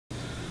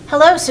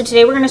Hello, so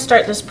today we're going to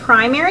start this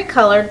primary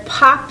colored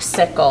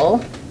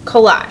Popsicle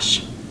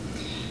collage.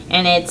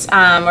 And it's,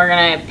 we're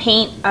going to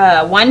paint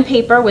one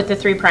paper with the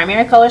 3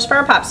 primary colors for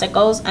our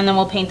popsicles, and then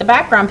we'll paint the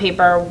background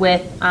paper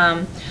with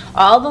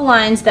all the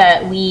lines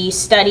that we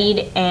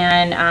studied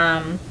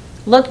and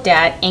looked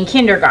at in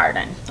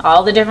kindergarten.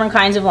 All the different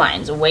kinds of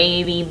lines: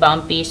 wavy,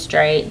 bumpy,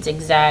 straight,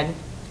 zigzag,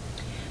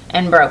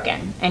 and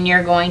broken. And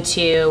you're going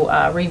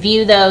to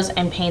review those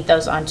and paint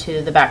those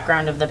onto the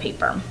background of the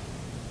paper.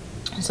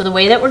 So the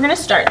way that we're going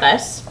to start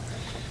this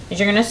is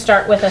you're going to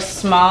start with a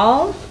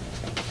small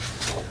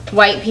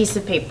white piece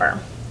of paper.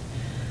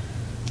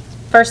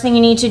 First thing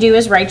you need to do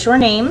is write your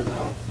name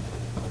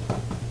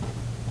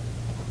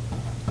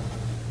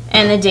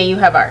and the day you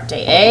have art.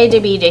 Day A, day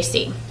B, day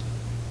C.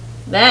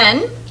 Then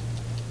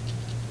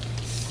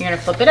you're going to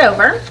flip it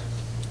over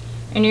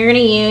and you're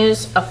going to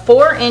use a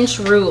 4-inch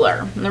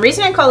ruler. And the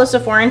reason I call this a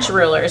 4-inch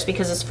ruler is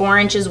because it's 4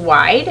 inches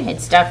wide.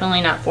 It's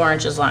definitely not 4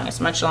 inches long.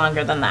 It's much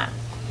longer than that.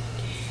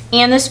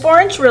 And this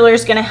 4-inch ruler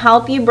is going to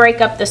help you break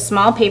up the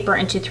small paper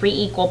into 3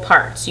 equal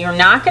parts. You're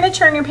not going to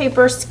turn your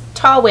paper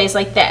tall ways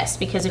like this,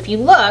 because if you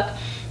look,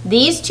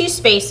 these 2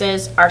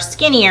 spaces are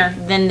skinnier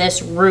than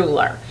this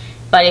ruler.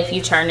 But if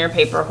you turn your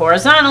paper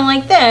horizontal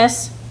like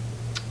this,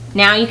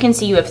 now you can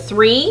see you have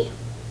 3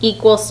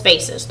 equal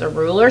spaces, the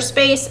ruler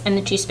space and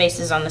the 2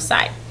 spaces on the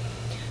side.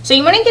 So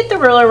you want to get the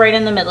ruler right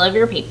in the middle of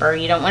your paper.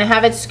 You don't want to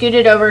have it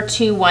scooted over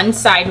to one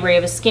side where you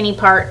have a skinny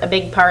part, a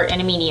big part, and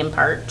a medium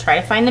part.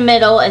 Try to find the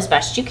middle as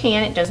best you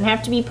can. It doesn't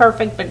have to be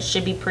perfect, but it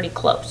should be pretty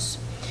close.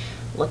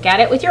 Look at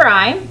it with your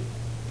eye,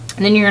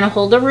 and then you're going to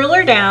hold the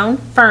ruler down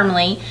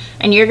firmly,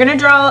 and you're going to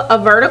draw a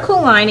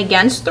vertical line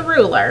against the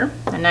ruler,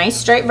 a nice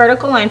straight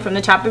vertical line from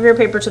the top of your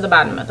paper to the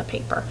bottom of the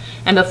paper.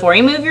 And before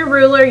you move your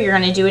ruler, you're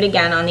going to do it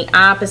again on the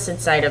opposite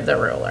side of the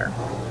ruler.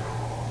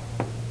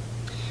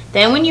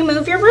 Then when you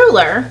move your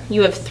ruler,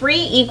 you have 3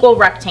 equal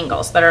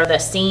rectangles that are the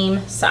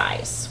same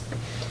size.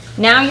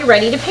 Now you're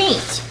ready to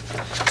paint.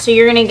 So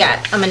you're going to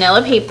get a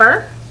manila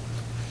paper,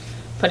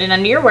 put it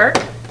under your work.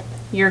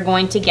 You're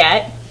going to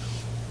get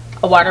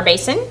a water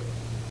basin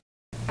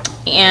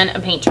and a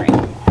paint tray.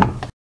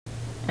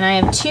 And I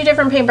have 2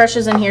 different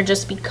paintbrushes in here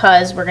just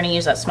because we're going to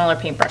use that smaller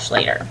paintbrush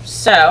later.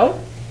 So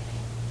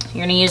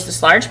you're going to use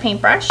this large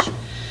paintbrush.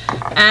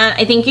 And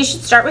I think you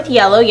should start with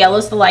yellow. Yellow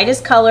is the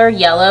lightest color.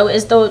 Yellow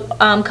is the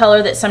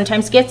color that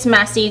sometimes gets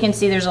messy. You can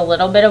see there's a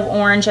little bit of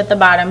orange at the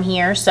bottom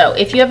here. So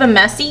if you have a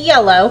messy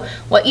yellow,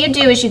 what you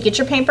do is you get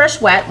your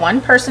paintbrush wet, one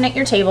person at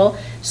your table,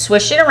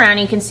 swish it around.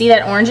 You can see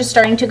that orange is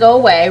starting to go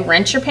away.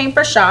 Rinse your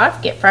paintbrush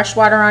off, get fresh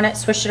water on it,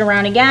 swish it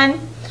around again.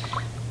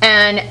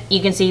 And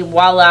you can see,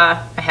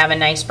 voila, I have a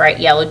nice bright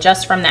yellow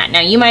just from that.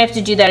 Now you might have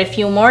to do that a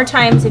few more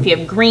times if you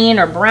have green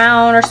or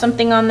brown or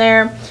something on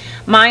there.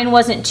 Mine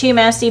wasn't too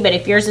messy, but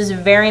if yours is a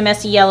very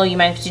messy yellow, you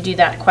might have to do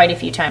that quite a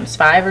few times,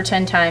 5 or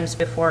 10 times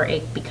before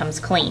it becomes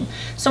clean.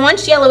 So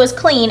once yellow is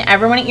clean,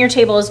 everyone at your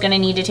table is going to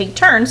need to take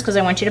turns because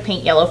I want you to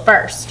paint yellow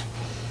first.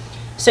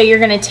 So you're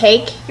going to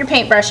take your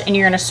paintbrush and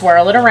you're going to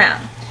swirl it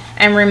around.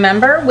 And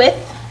remember, with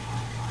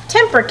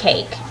tempera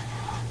cake,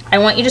 I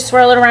want you to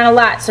swirl it around a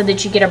lot so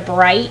that you get a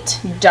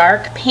bright,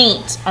 dark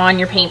paint on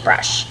your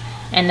paintbrush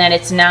and that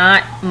it's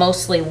not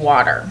mostly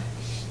water.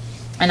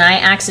 And I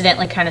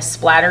accidentally kind of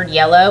splattered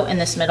yellow in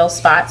this middle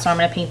spot, so I'm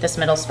going to paint this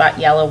middle spot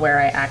yellow where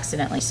I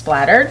accidentally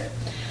splattered.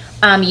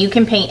 You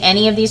can paint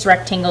any of these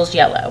rectangles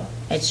yellow.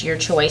 It's your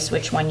choice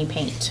which one you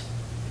paint,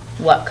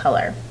 what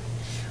color.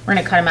 We're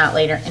going to cut them out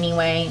later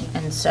anyway,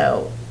 and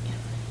so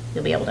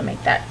you'll be able to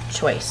make that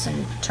choice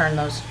and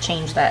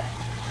change that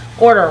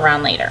order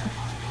around later.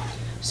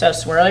 So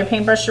swirl your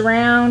paintbrush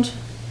around,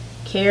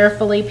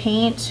 carefully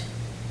paint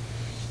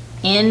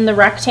in the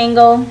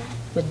rectangle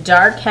with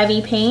dark,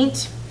 heavy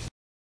paint.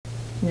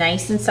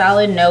 Nice and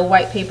solid, no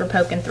white paper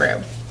poking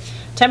through.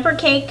 Tempera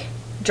cake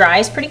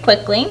dries pretty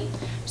quickly,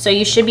 so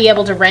you should be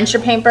able to rinse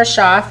your paintbrush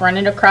off, run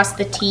it across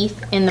the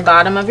teeth in the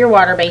bottom of your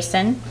water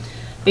basin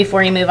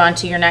before you move on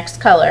to your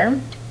next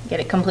color. Get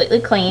it completely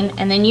clean,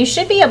 and then you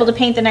should be able to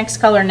paint the next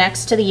color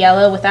next to the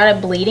yellow without it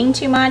bleeding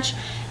too much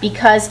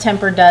because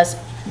tempera does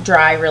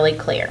dry really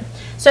clear.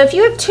 So if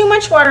you have too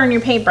much water in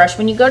your paintbrush,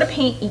 when you go to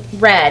paint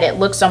red, it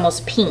looks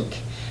almost pink.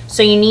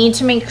 So you need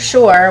to make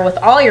sure with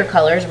all your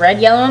colors,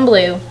 red, yellow, and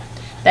blue,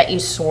 that you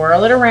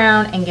swirl it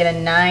around and get a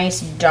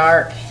nice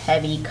dark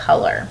heavy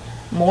color.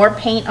 More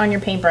paint on your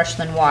paintbrush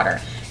than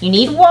water. You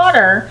need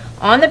water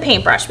on the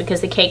paintbrush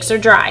because the cakes are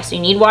dry, so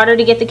you need water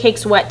to get the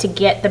cakes wet to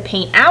get the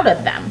paint out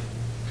of them.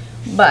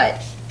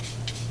 But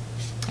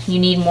you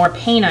need more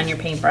paint on your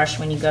paintbrush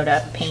when you go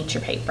to paint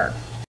your paper.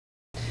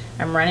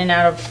 I'm running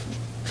out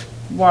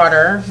of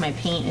water. My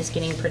paint is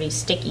getting pretty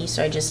sticky,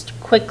 so I just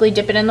quickly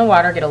dip it in the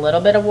water, get a little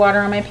bit of water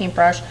on my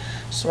paintbrush,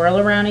 swirl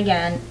around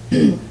again.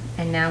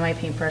 And now my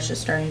paintbrush is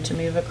starting to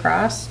move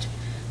across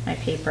my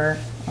paper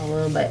a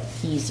little bit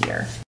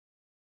easier.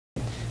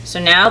 So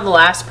now the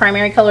last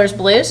primary color is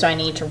blue, so I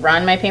need to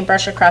run my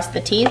paintbrush across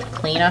the teeth,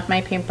 clean off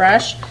my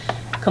paintbrush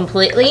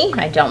completely.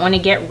 I don't want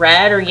to get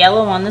red or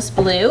yellow on this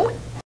blue.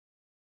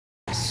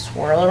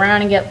 Swirl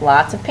around and get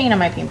lots of paint on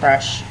my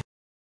paintbrush.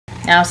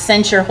 Now,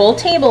 since your whole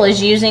table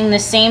is using the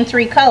same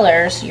 3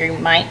 colors, you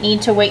might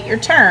need to wait your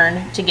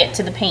turn to get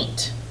to the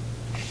paint.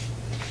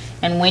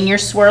 And when you're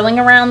swirling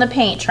around the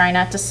paint, try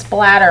not to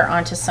splatter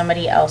onto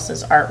somebody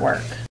else's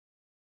artwork.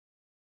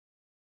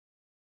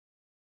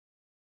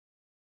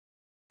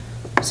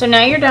 So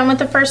now you're done with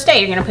the first day.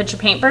 You're going to put your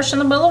paintbrush in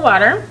the bowl of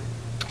water,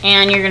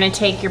 and you're going to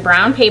take your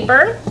brown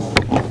paper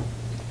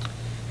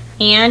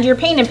and your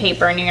painted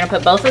paper, and you're going to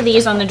put both of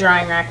these on the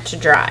drying rack to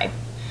dry.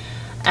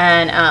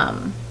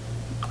 And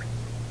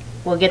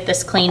we'll get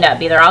this cleaned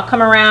up. Either I'll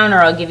come around or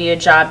I'll give you a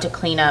job to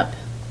clean up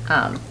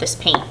this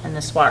paint and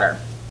this water.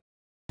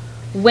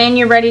 When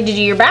you're ready to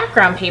do your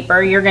background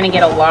paper, you're going to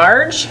get a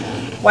large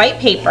white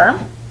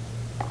paper,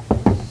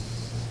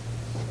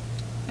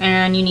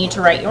 and you need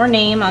to write your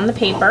name on the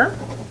paper.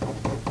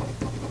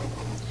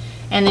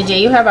 And the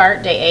day you have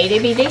art, day A, day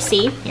B, day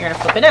C, you're going to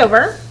flip it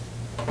over.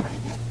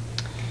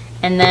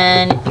 And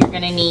then you're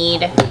going to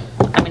need,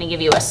 I'm going to give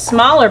you a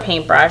smaller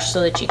paintbrush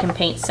so that you can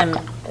paint some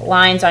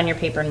lines on your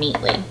paper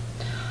neatly.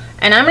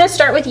 And I'm going to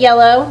start with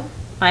yellow.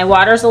 My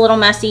water's a little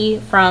messy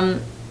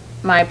from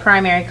my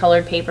primary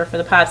colored paper for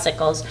the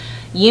Popsicles.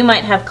 You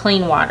might have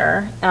clean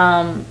water.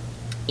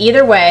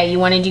 Either way, you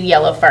want to do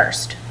yellow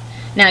first.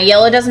 Now,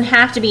 yellow doesn't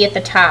have to be at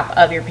the top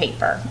of your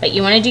paper, but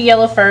you want to do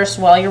yellow first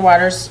while your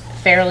water's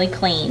fairly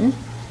clean,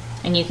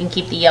 and you can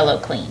keep the yellow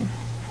clean.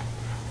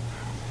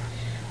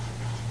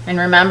 And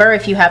remember,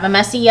 if you have a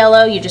messy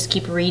yellow, you just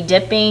keep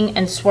redipping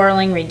and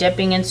swirling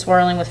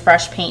with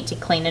fresh paint to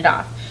clean it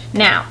off.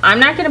 Now, I'm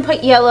not going to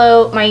put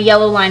my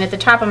yellow line at the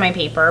top of my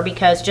paper,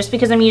 because just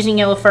because I'm using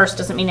yellow first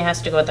doesn't mean it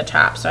has to go at the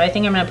top. So I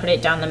think I'm going to put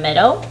it down the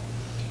middle,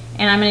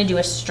 and I'm going to do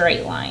a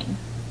straight line.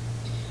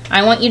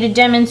 I want you to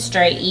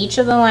demonstrate each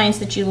of the lines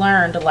that you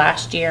learned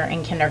last year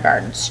in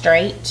kindergarten.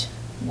 Straight,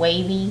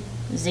 wavy,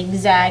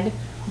 zigzag,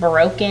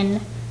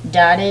 broken,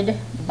 dotted,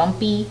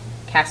 bumpy,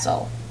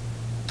 castle.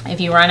 If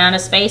you run out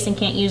of space and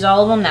can't use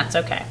all of them, that's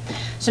okay.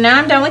 So now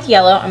I'm done with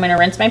yellow. I'm going to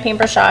rinse my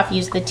paintbrush off,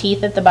 use the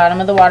teeth at the bottom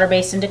of the water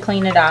basin to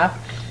clean it off,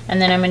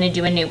 and then I'm going to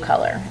do a new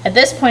color. At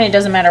this point, it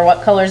doesn't matter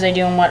what colors I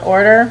do in what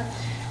order,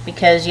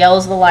 because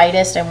yellow's the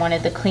lightest. I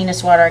wanted the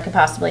cleanest water I could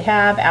possibly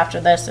have. After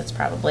this, it's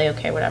probably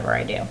okay whatever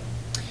I do.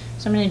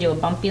 So I'm going to do a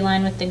bumpy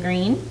line with the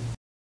green,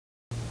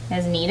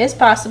 as neat as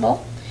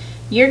possible.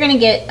 You're going to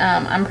get,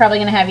 I'm probably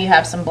going to have you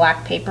have some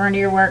black paper under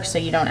your work so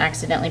you don't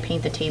accidentally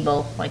paint the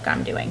table like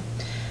I'm doing.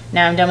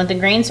 Now I'm done with the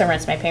green, so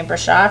rinse my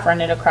paintbrush off, run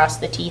it across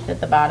the teeth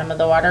at the bottom of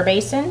the water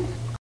basin,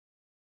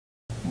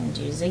 and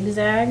do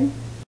zigzag.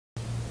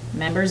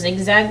 Remember,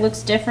 zigzag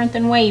looks different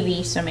than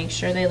wavy, so make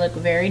sure they look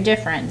very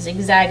different.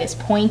 Zigzag is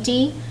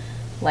pointy,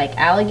 like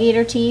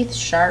alligator teeth,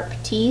 sharp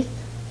teeth.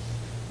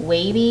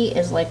 Wavy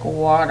is like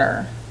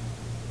water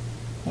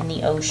in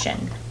the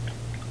ocean.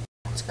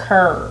 It's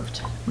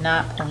curved,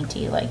 not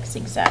pointy like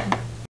zigzag.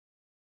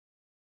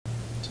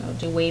 So I'll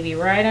do wavy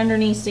right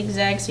underneath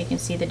zigzag so you can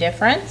see the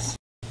difference.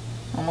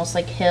 Almost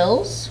like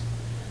hills,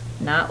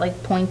 not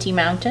like pointy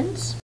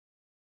mountains.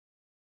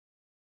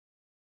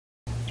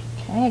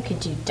 Okay, I could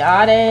do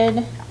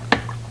dotted,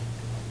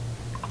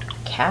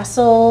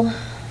 castle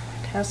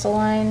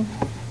line.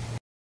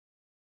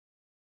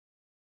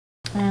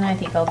 And I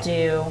think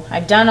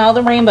I've done all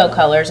the rainbow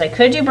colors. I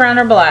could do brown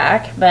or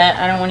black, but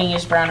I don't want to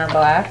use brown or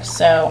black,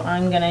 so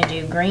I'm going to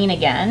do green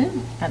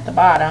again at the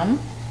bottom.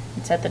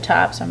 It's at the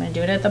top, so I'm going to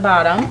do it at the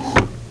bottom.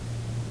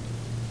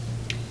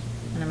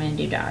 And I'm going to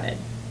do dotted.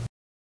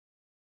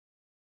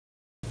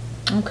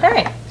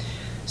 Okay,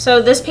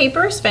 so this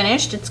paper is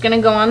finished. It's going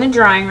to go on the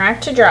drying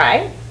rack to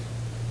dry,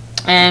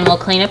 and we'll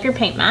clean up your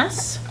paint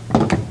mess.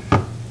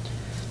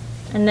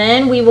 And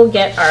then we will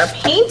get our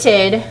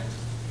painted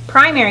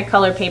primary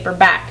color paper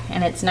back,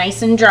 and it's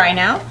nice and dry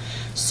now.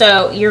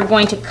 So you're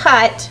going to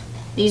cut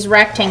these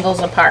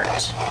rectangles apart.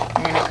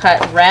 You're going to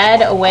cut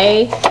red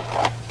away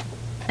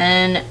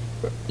and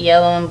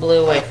yellow and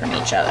blue away from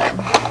each other.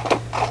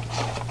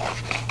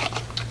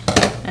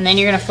 And then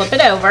you're going to flip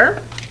it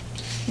over.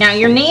 Now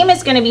your name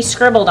is going to be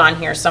scribbled on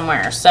here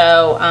somewhere,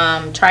 so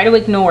try to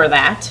ignore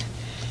that.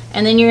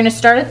 And then you're going to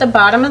start at the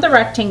bottom of the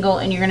rectangle,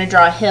 and you're going to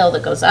draw a hill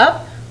that goes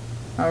up,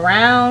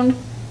 around,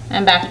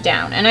 and back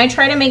down. And I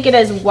try to make it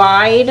as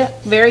wide,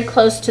 very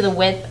close to the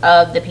width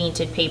of the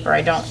painted paper.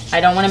 I don't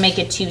want to make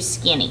it too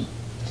skinny.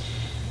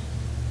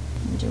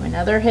 Do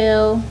another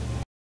hill.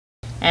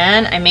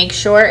 And I make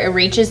sure it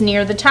reaches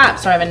near the top,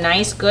 so I have a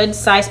nice good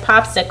size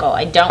popsicle.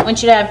 I don't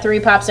want you to have 3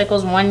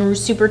 popsicles, one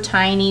super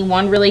tiny,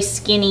 one really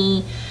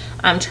skinny.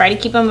 Try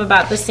to keep them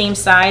about the same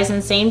size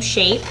and same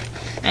shape,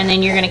 and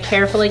then you're going to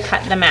carefully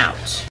cut them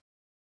out.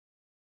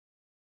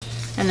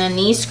 And then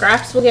these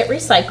scraps will get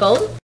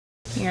recycled.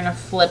 You're going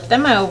to flip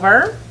them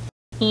over,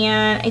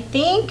 and I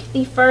think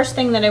the first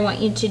thing that I want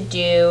you to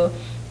do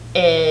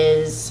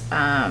is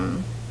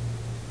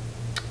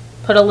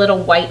put a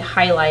little white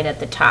highlight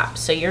at the top.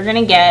 So you're going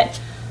to get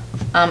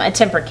a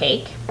tempera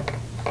cake,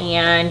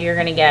 and you're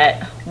going to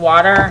get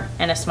water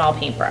and a small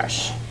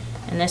paintbrush.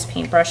 And this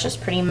paintbrush is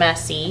pretty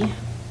messy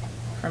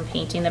from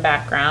painting the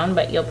background,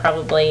 but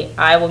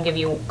I will give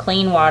you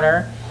clean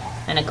water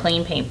and a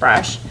clean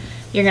paintbrush.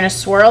 You're going to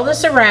swirl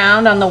this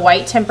around on the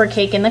white tempera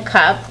cake in the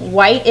cup.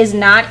 White is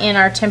not in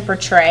our tempera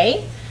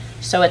tray,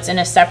 so it's in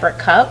a separate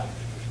cup.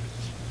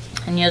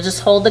 And you'll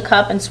just hold the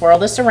cup and swirl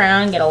this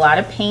around, get a lot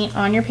of paint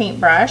on your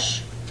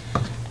paintbrush.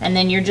 And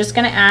then you're just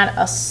going to add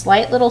a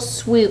slight little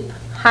swoop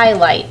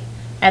highlight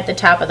at the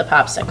top of the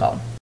popsicle.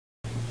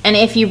 And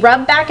if you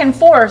rub back and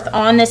forth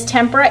on this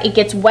tempera, it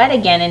gets wet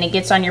again and it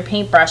gets on your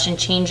paintbrush and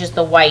changes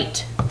the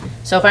white.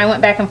 So if I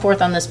went back and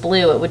forth on this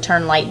blue, it would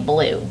turn light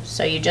blue.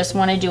 So you just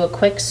want to do a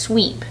quick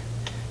sweep.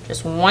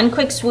 Just one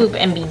quick swoop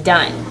and be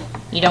done.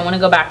 You don't want to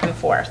go back and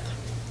forth.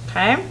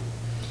 Okay?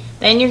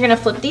 Then you're going to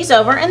flip these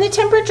over, and the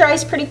tempera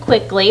dries pretty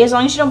quickly. As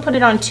long as you don't put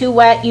it on too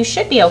wet, you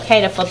should be okay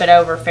to flip it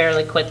over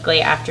fairly quickly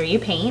after you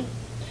paint.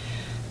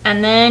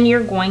 And then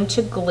you're going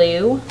to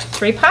glue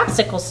 3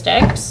 popsicle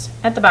sticks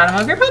at the bottom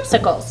of your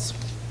popsicles.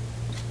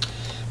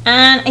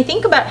 And I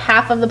think about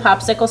half of the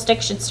popsicle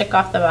stick should stick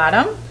off the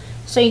bottom.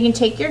 So you can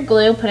take your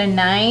glue, put a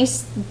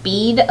nice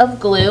bead of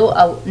glue,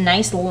 a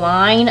nice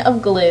line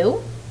of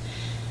glue,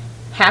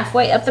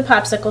 halfway up the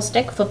popsicle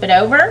stick, flip it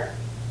over,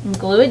 and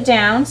glue it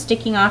down,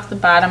 sticking off the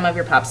bottom of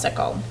your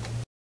popsicle.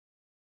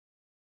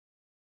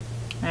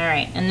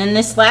 Alright, and then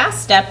this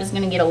last step is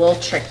going to get a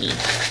little tricky.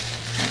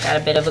 I've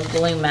got a bit of a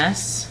glue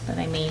mess that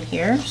I made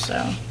here, so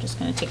I'm just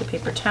going to take a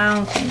paper towel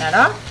and clean that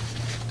off.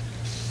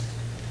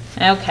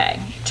 Okay,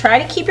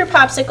 try to keep your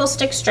popsicle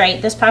stick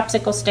straight. This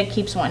popsicle stick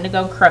keeps wanting to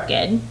go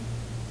crooked,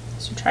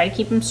 so try to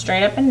keep them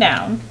straight up and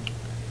down.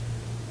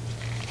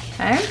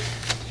 Okay,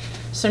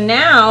 so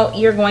now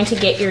you're going to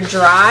get your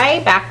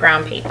dry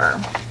background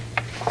paper.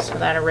 So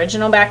that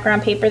original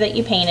background paper that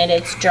you painted,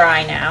 it's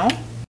dry now.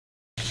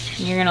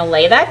 You're going to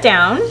lay that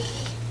down,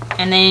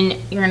 and then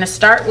you're going to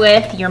start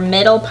with your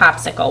middle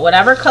popsicle.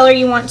 Whatever color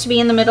you want to be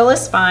in the middle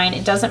is fine.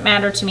 It doesn't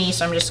matter to me,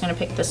 so I'm just going to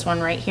pick this one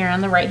right here on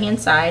the right hand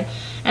side.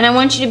 And I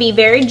want you to be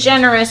very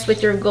generous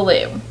with your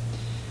glue.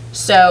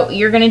 So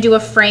you're going to do a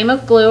frame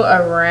of glue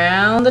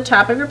around the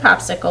top of your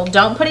popsicle.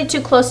 Don't put it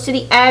too close to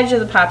the edge of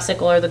the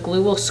popsicle or the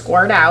glue will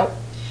squirt out.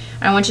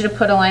 I want you to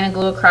put a line of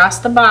glue across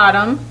the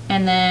bottom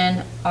and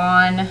then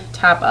on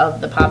top of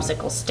the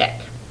popsicle stick.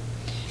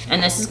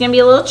 And this is going to be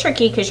a little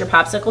tricky because your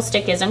popsicle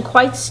stick isn't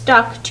quite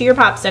stuck to your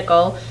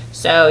popsicle,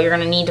 so you're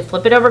going to need to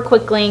flip it over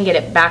quickly and get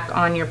it back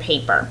on your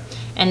paper.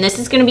 And this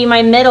is going to be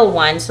my middle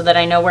one so that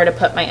I know where to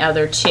put my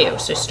other 2.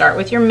 So start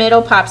with your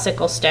middle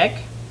popsicle stick,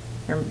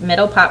 your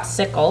middle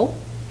popsicle,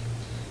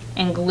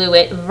 and glue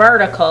it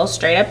vertical,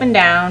 straight up and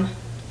down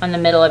on the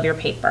middle of your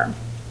paper.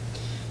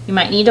 You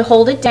might need to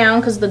hold it down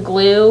because the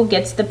glue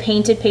gets the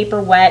painted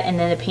paper wet, and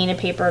then the painted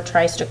paper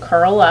tries to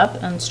curl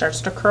up and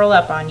starts to curl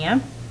up on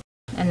you.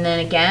 And then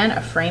again,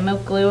 a frame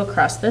of glue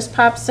across this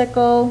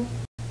popsicle,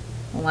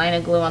 a line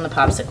of glue on the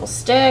popsicle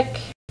stick,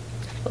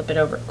 flip it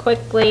over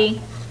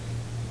quickly,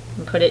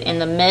 and put it in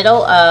the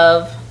middle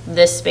of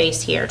this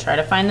space here. Try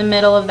to find the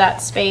middle of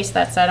that space,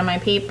 that side of my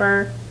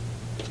paper.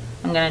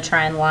 I'm going to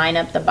try and line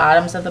up the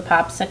bottoms of the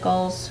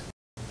popsicles,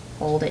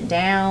 hold it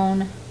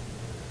down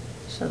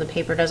so the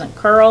paper doesn't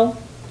curl,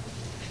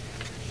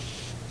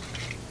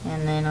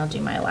 and then I'll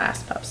do my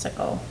last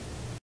popsicle.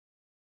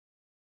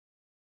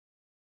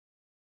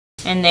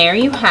 And there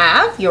you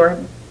have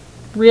your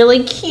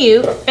really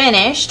cute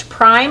finished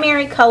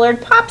primary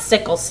colored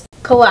popsicle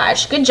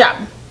collage. Good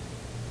job.